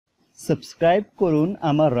Subscribe করুন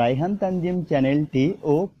আমার রায়হান তানজিম চ্যানেলটি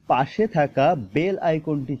ও পাশে থাকা বেল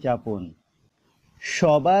আইকনটি চাপুন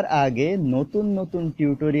সবার আগে নতুন নতুন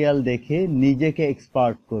টিউটোরিয়াল দেখে নিজেকে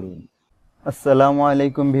এক্সপার্ট করুন। আসসালামু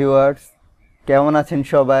আলাইকুম ভিউয়ার্স, কেমন আছেন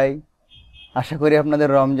সবাই? আশা করি আপনাদের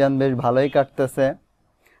রমজান বেশ ভালোই কাটতেছে।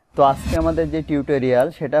 তো আজকে আমাদের যে টিউটোরিয়াল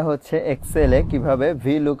সেটা হচ্ছে এক্সেলে কিভাবে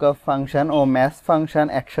VLOOKUP ফাংশন ও ম্যাথ ফাংশন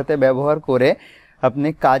একসাথে ব্যবহার করে আপনি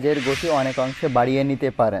কাজের গতি অনেক অংশে বাড়িয়ে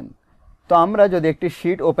নিতে পারেন। তো আমরা যদি একটি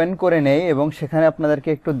শিট ওপেন করে নেই এবং সেখানে আপনাদেরকে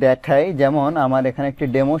একটু দেখাই, যেমন আমার এখানে একটি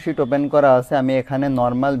ডেমো শিট ওপেন করা আছে, আমি এখানে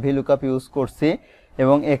নর্মাল VLOOKUP ইউজ করছি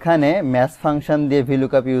এবং এখানে ম্যাথ ফাংশন দিয়ে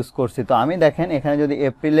VLOOKUP ইউজ করছি। তো আমি দেখেন এখানে যদি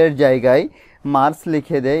এপ্রিলের জায়গায় মার্চ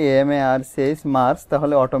লিখে দেয় MARCH মার্চ,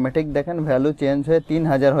 তাহলে অটোমেটিক দেখেন ভ্যালু চেঞ্জ হয়ে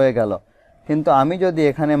 3000 হয়ে গেল। কিন্তু আমি যদি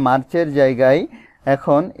এখানে মার্চের জায়গায়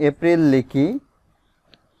এখন এপ্রিল লিখি,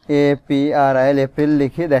 APRIL এপ্রিল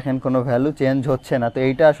লিখি, দেখেন কোনো ভ্যালু চেঞ্জ হচ্ছে না। তো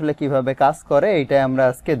এইটা আসলে কিভাবে কাজ করে এইটাই আমরা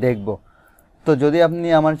আজকে দেখব। তো যদি আপনি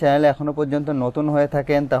আমার চ্যানেলে এখনও পর্যন্ত নতুন হয়ে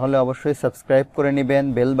থাকেন তাহলে অবশ্যই সাবস্ক্রাইব করে নেবেন,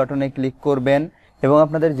 বেল বাটনে ক্লিক করবেন এবং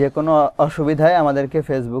আপনাদের যে কোনো অসুবিধায় আমাদেরকে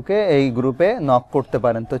ফেসবুকে এই গ্রুপে নক করতে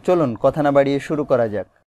পারেন। তো চলুন কথা না বাড়িয়ে শুরু করা যাক।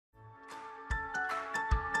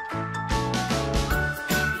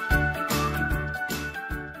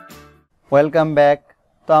 Welcome back.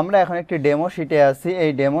 তো আমরা এখন একটি ডেমো শিটে আছি।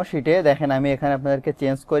 এই ডেমো শিটে দেখেন আমি এখানে আপনাদেরকে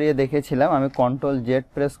চেঞ্জ করিয়ে দেখেছিলাম, আমি Ctrl Z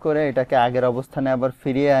প্রেস করে এটাকে আগের অবস্থানে আবার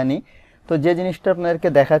ফিরিয়ে আনি। তো যে জিনিসটা আপনাদেরকে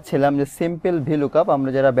দেখাচ্ছিলাম যে সিম্পল VLOOKUP আমরা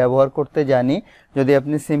যারা ব্যবহার করতে জানি, যদি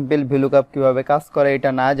আপনি সিম্পল VLOOKUP কিভাবে কাজ করে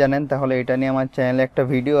এটা না জানেন তাহলে এটা নিয়ে আমার চ্যানেলে একটা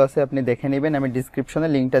ভিডিও আছে, আপনি দেখে নেবেন, আমি ডিসক্রিপশনে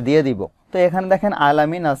লিঙ্কটা দিয়ে দিব। তো এখানে দেখেন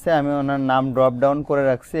আলামিন আছে, আমি ওনার নাম ড্রপ ডাউন করে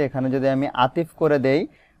রাখছি। এখানে যদি আমি আতিফ করে দেই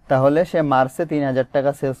তাহলে সে মার্চে 3000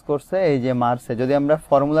 টাকা সেলস করছে। এই যে মার্চে যদি আমরা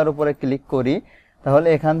ফর্মুলার উপরে ক্লিক করি তাহলে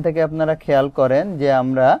এখান থেকে আপনারা খেয়াল করেন যে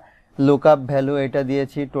আমরা লুকআপ ভ্যালু এটা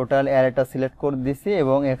দিয়েছি, টোটাল অ্যারেটা সিলেক্ট করে দিছি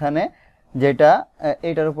এবং এখানে যেটা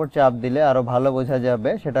এটার উপর চাপ দিলে আরো ভালো বোঝা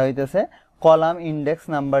যাবে সেটা হইতেছে কলাম ইন্ডেক্স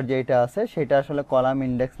নাম্বার যেটা আছে সেটা আসলে column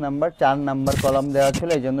index number 4 number column দেওয়া ছিল,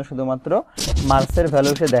 এই জন্য শুধুমাত্র মার্চের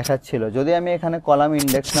ভ্যালু সে দেখাচ্ছিল। যদি আমি এখানে কলাম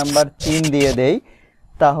ইন্ডেক্স নাম্বার 3 দিয়ে দেই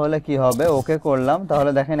তাহলে কি হবে, ওকে করলাম,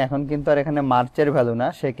 তাহলে দেখেন এখন কিন্তু আর এখানে মার্চের ভ্যালু না,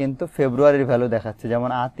 সে কিন্তু ফেব্রুয়ারির ভ্যালু দেখাচ্ছে। যেমন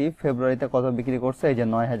আতিফ ফেব্রুয়ারিতে কত বিক্রি করছে, এই যে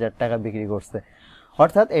 9000 টাকা বিক্রি করছে।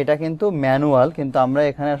 অর্থাৎ এটা কিন্তু ম্যানুয়াল, কিন্তু আমরা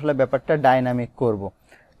এখানে আসলে ব্যাপারটা ডাইনামিক করব।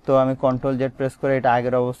 তো আমি Ctrl Z প্রেস করে এটা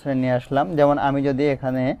আগের অবস্থায় নিয়ে আসলাম। যেমন আমি যদি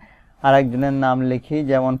এখানে আরেকজনের নাম লিখি,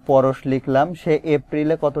 যেমন পরশ লিখলাম, সে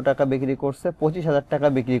এপ্রিলে কত টাকা বিক্রি করছে, 25000 টাকা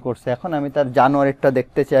বিক্রি করছে। এখন আমি তার জানুয়ারিটা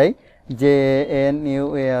দেখতে চাই, যে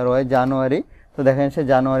JANUARY জানুয়ারি। তো দেখেন সে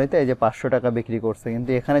জানুয়ারিতে এই যে 500 টাকা বিক্রি করছে। কিন্তু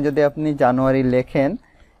এখানে যদি আপনি জানুয়ারি লেখেন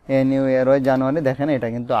NUARY জানুয়ারি, দেখেন এটা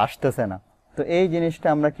কিন্তু আসতেছে না। তো এই জিনিসটা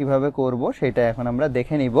আমরা কিভাবে করব সেটা এখন আমরা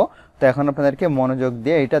দেখে নিব। তো এখন আপনাদেরকে মনোযোগ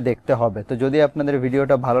দিয়ে এটা দেখতে হবে। তো যদি আপনাদের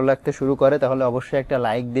ভিডিওটা ভালো লাগতে শুরু করে তাহলে অবশ্যই একটা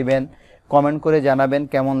লাইক দিবেন, কমেন্ট করে জানাবেন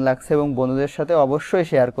কেমন লাগছে এবং বন্ধুদের সাথে অবশ্যই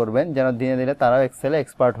শেয়ার করবেন যেন দিনে দিনে তারাও এক্সেলে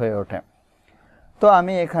এক্সপার্ট হয়ে ওঠে। তো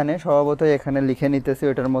আমি এখানে স্বভাবতই এখানে লিখে নিতেছি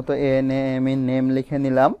ওটার মতো NAME নেম লিখে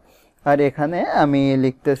নিলাম, আর এখানে আমি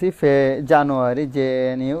লিখতেছি জানুয়ারি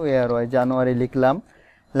JANUARY জানুয়ারি লিখলাম।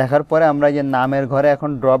 লেখার পরে আমরা যে নামের ঘরে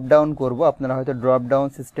এখন ড্রপ ডাউন করব, আপনারা হয়তো ড্রপ ডাউন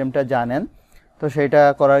সিস্টেমটা জানেন। তো সেটা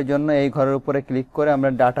করার জন্য এই ঘরের উপরে ক্লিক করে আমরা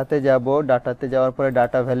ডাটাতে যাব, ডাটাতে যাওয়ার পরে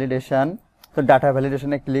ডাটা ভ্যালিডেশন। তো ডাটা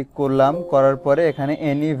ভ্যালিডেশনে ক্লিক করলাম, করার পরে এখানে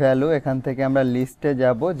এনি ভ্যালু, এখান থেকে আমরা লিস্টে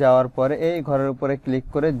যাব, যাওয়ার পরে এই ঘরের উপরে ক্লিক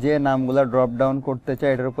করে যে নামগুলো ড্রপ ডাউন করতে চাই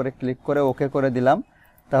এটার উপরে ক্লিক করে ওকে করে দিলাম।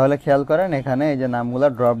 তাহলে খেয়াল করেন এখানে এই যে নামগুলো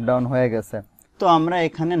ড্রপ ডাউন হয়ে গেছে। তো আমরা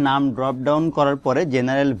এখানে নাম ড্রপ ডাউন করার পরে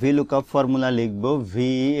জেনারেল VLOOKUP ফর্মুলা লিখব,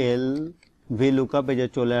 VLOOKUP এই যে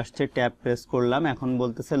চলে আসছে, ট্যাব প্রেস করলাম। এখন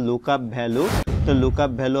বলতেছে লুকআপ ভ্যালু, তো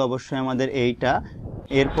লুকআপ ভ্যালু অবশ্যই আমাদের এইটা।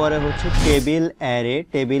 এরপরে হচ্ছে টেবিল অ্যারে,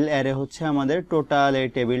 টেবিল অ্যারে হচ্ছে আমাদের টোটাল এই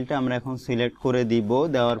টেবিলটা আমরা এখন সিলেক্ট করে দিব।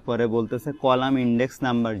 দেওয়ার পরে বলতেছে কলাম ইন্ডেক্স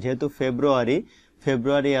নাম্বার, যেহেতু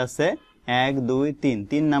ফেব্রুয়ারি আছে 1 2 3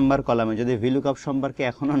 3 নাম্বার কলামে। যদি VLOOKUP সম্পর্কে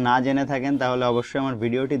এখনো না জেনে থাকেন তাহলে অবশ্যই আমার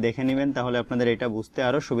ভিডিওটি দেখে নেবেন, তাহলে আপনাদের এটা বুঝতে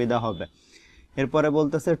আরো সুবিধা হবে। এরপরে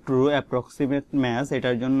বলতেছে ট্রু অ্যাপ্রক্সিমেট ম্যাচ,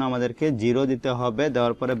 এটার জন্য আমাদেরকে 0 দিতে হবে।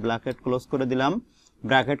 দেওয়ার পরে ব্র্যাকেট ক্লোজ করে দিলাম।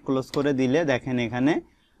 ব্র্যাকেট ক্লোজ করে দিলে দেখেন এখানে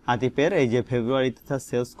আতিফের এই যে ফেব্রুয়ারিতে তার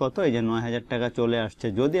সেলস কত, এই যে 9000 টাকা চলে আসছে।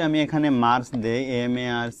 যদি আমি এখানে মার্চ দেই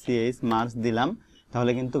MARCH মার্চ দিলাম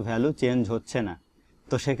তাহলে কিন্তু ভ্যালু চেঞ্জ হচ্ছে না।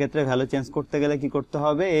 তো সেক্ষেত্রে ভ্যালু চেঞ্জ করতে গেলে কি করতে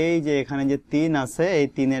হবে, এই যে এখানে যে 3 আছে এই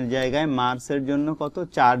 3-এর জায়গায় মার্চের জন্য কত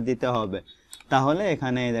 4 দিতে হবে। তাহলে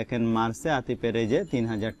এখানে দেখেন মার্চে আতিফের এই যে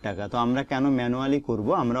 3000 টাকা। তো আমরা কেন ম্যানুয়ালি করব,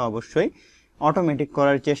 আমরা অবশ্যই অটোমেটিক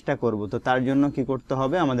করার চেষ্টা করব। তো তার জন্য কি করতে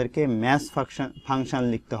হবে, আমাদেরকে ম্যাথ ফাংশন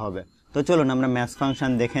লিখতে হবে। তো চলুন আমরা ম্যাথ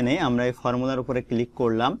ফাংশন দেখে নেই। আমরা এই ফর্মুলার উপরে ক্লিক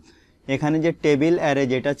করলাম, এখানে যে টেবিল অ্যারে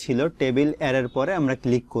যেটা ছিল, টেবিল অ্যারের পরে আমরা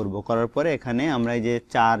ক্লিক করব, করার পরে এখানে আমরা এই যে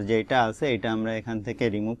 4 যেটা আছে এটা আমরা এখান থেকে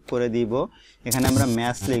রিমুভ করে দিব। এখানে আমরা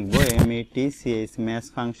ম্যাথ লিখব, METCH ম্যাথ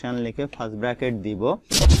ফাংশন লিখে ফার্স্ট ব্র্যাকেট দিব।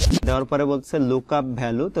 দেওয়ার পরে বলছে লুকআপ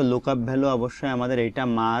ভ্যালু, তো লুকআপ ভ্যালু অবশ্যই আমাদের এটা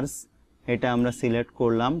মার্স, এটা আমরা সিলেক্ট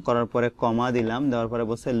করলাম, করার পরে কমা দিলাম, দেওয়ার পরে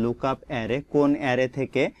বলছে লুকআপ অ্যারে, কোন অ্যারে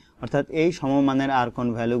থেকে, অর্থাৎ এই সমমানের আর কোন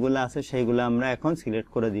ভ্যালুগুলো আছে সেইগুলো আমরা এখন সিলেক্ট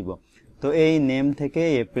করে দিব। তো এই নেম থেকে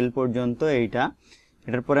এপ্রিল পর্যন্ত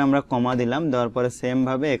এটার পরে আমরা কমা দিলাম, দেওয়ার পরে সেম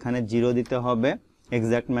ভাবে এখানে 0 দিতে হবে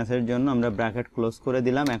এক্সাক্ট ম্যাচের জন্য, আমরা ব্র্যাকেট ক্লোজ করে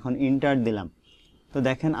দিলাম, এখন ইন্টার দিলাম। তো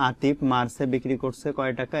দেখেন আতিফ মার্চে বিক্রি করছে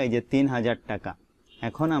কয় টাকা, এই যে 3000 টাকা।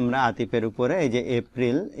 এখন আমরা আতিফের উপরে এই যে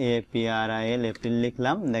এপ্রিল, APRIL এপ্রিল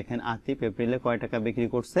লিখলাম, দেখেন আতিফ এপ্রিলে কয় টাকা বিক্রি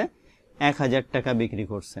করছে, 1000 টাকা বিক্রি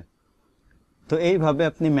করছে। তো এইভাবে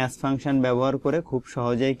আপনি ম্যাথ ফাংশন ব্যবহার করে খুব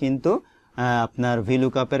সহজেই কিন্তু আপনার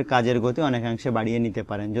VLOOKUP-এর কাজের গতি অনেকাংশে বাড়িয়ে নিতে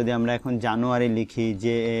পারেন। যদি আমরা এখন জানুয়ারি লিখি,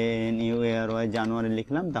 JANUARY জানুয়ারি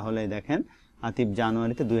লিখলাম, তাহলে দেখেন আতিফ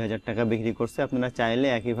জানুয়ারিতে 2000 টাকা বিক্রি করছে। আপনারা চাইলে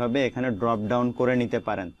একইভাবে এখানে ড্রপ ডাউন করে নিতে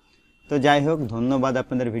পারেন। তো যাই হোক, ধন্যবাদ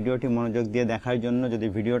আপনাদের ভিডিওটি মনোযোগ দিয়ে দেখার জন্য। যদি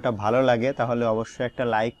ভিডিওটা ভালো লাগে তাহলে অবশ্যই একটা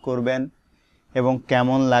লাইক করবেন এবং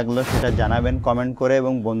কেমন লাগলো সেটা জানাবেন কমেন্ট করে,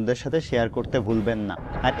 এবং বন্ধুদের সাথে শেয়ার করতে ভুলবেন না।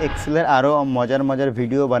 আর এক্সেলের আরও মজার মজার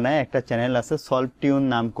ভিডিও বানায় একটা চ্যানেল আছে সলভ টিউন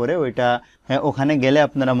নাম করে, ওখানে গেলে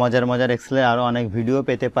আপনারা মজার মজার এক্সেলের আরও অনেক ভিডিও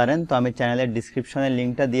পেতে পারেন। তো আমি চ্যানেলের ডিসক্রিপশনে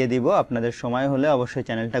লিঙ্কটা দিয়ে দিব, আপনাদের সময় হলে অবশ্যই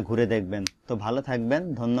চ্যানেলটা ঘুরে দেখবেন। তো ভালো থাকবেন,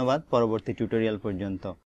 ধন্যবাদ, পরবর্তী টিউটোরিয়াল পর্যন্ত।